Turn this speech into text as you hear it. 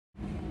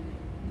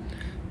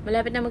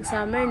Malapit na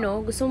mag-summer,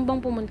 no? Gusto mo bang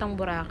pumuntang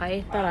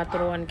Boracay? Tara,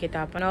 turuan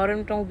kita.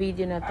 Panoorin mo tong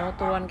video na to.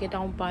 Turuan kita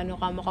kung paano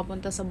ka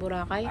makapunta sa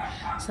Boracay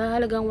sa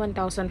halagang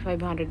 1,500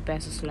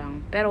 pesos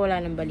lang. Pero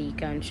wala nang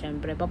balikan,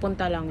 syempre.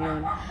 Papunta lang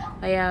yun.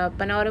 Kaya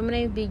panoorin mo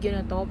na yung video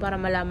na to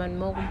para malaman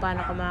mo kung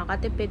paano ka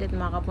makakatipid at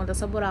makapunta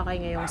sa Boracay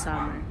ngayong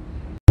summer.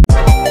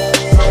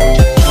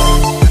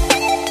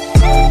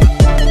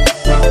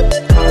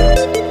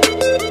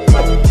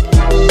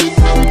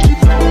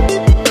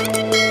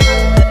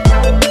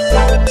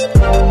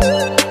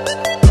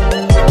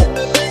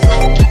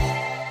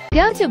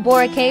 Go to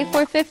Boracay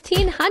for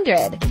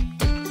 1,500.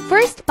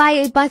 First, buy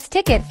a bus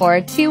ticket for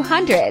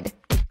 200.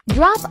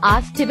 Drop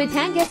off to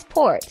Batangas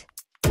Port.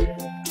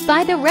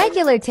 Buy the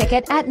regular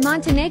ticket at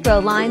Montenegro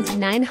Lines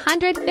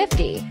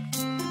 950.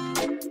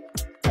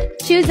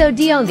 Choose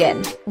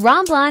Odiongan,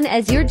 Romblon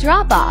as your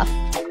drop-off.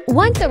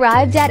 Once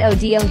arrived at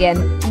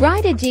Odiongan,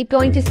 ride a jeep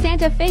going to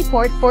Santa Fe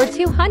Port for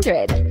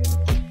 200.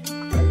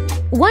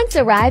 Once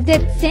arrived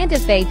at Santa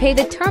Fe, pay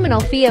the terminal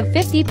fee of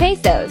 50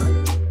 pesos.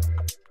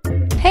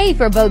 Pay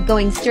for boat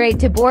going straight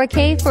to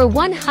Boracay for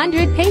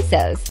 100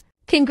 pesos.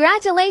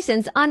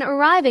 Congratulations on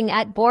arriving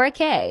at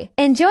Boracay.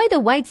 Enjoy the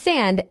white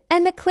sand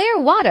and the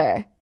clear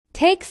water.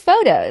 Take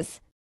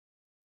photos.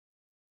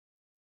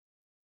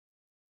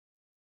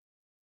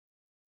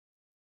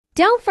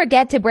 Don't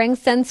forget to bring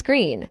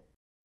sunscreen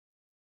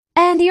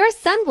and your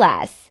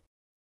sunglass.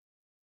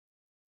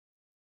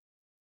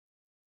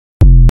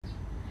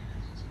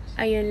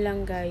 Ayun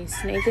lang guys,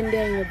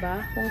 naintindihan nyo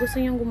ba? Kung gusto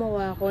nyo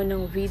gumawa ako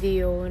ng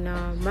video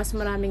na mas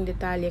maraming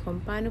detalye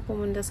kung paano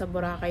pumunta sa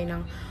Boracay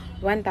ng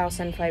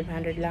 1,500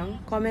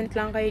 lang, comment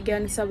lang kayo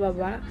dyan sa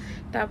baba.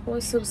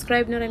 Tapos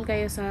subscribe na rin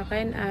kayo sa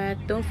akin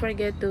at don't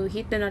forget to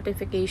hit the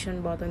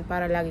notification button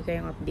para lagi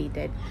kayong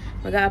updated.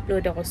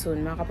 Mag-upload ako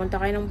soon.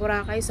 Makapunta kayo ng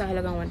Boracay sa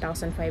halagang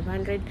 1,500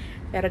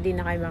 pero di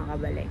na kayo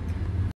makakabalik.